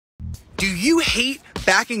Do you hate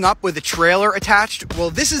backing up with a trailer attached?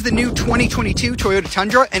 Well, this is the new 2022 Toyota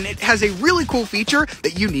Tundra, and it has a really cool feature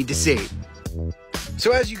that you need to see.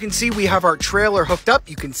 So as you can see, we have our trailer hooked up.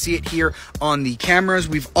 You can see it here on the cameras.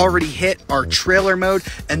 We've already hit our trailer mode,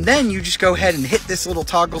 and then you just go ahead and hit this little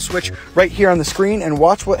toggle switch right here on the screen and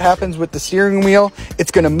watch what happens with the steering wheel. It's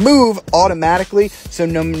gonna move automatically, so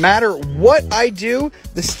no matter what I do,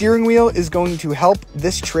 the steering wheel is going to help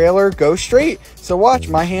this trailer go straight. So watch,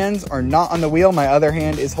 my hands are not on the wheel, my other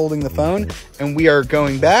hand is holding the phone, and we are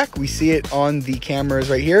going back. We see it on the cameras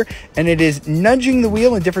right here, and it is nudging the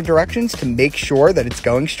wheel in different directions to make sure that it's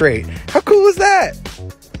going straight. How cool is that?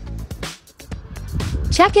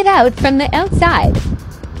 Check it out from the outside.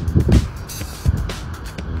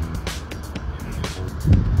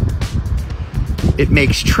 It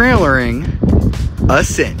makes trailering a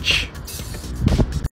cinch.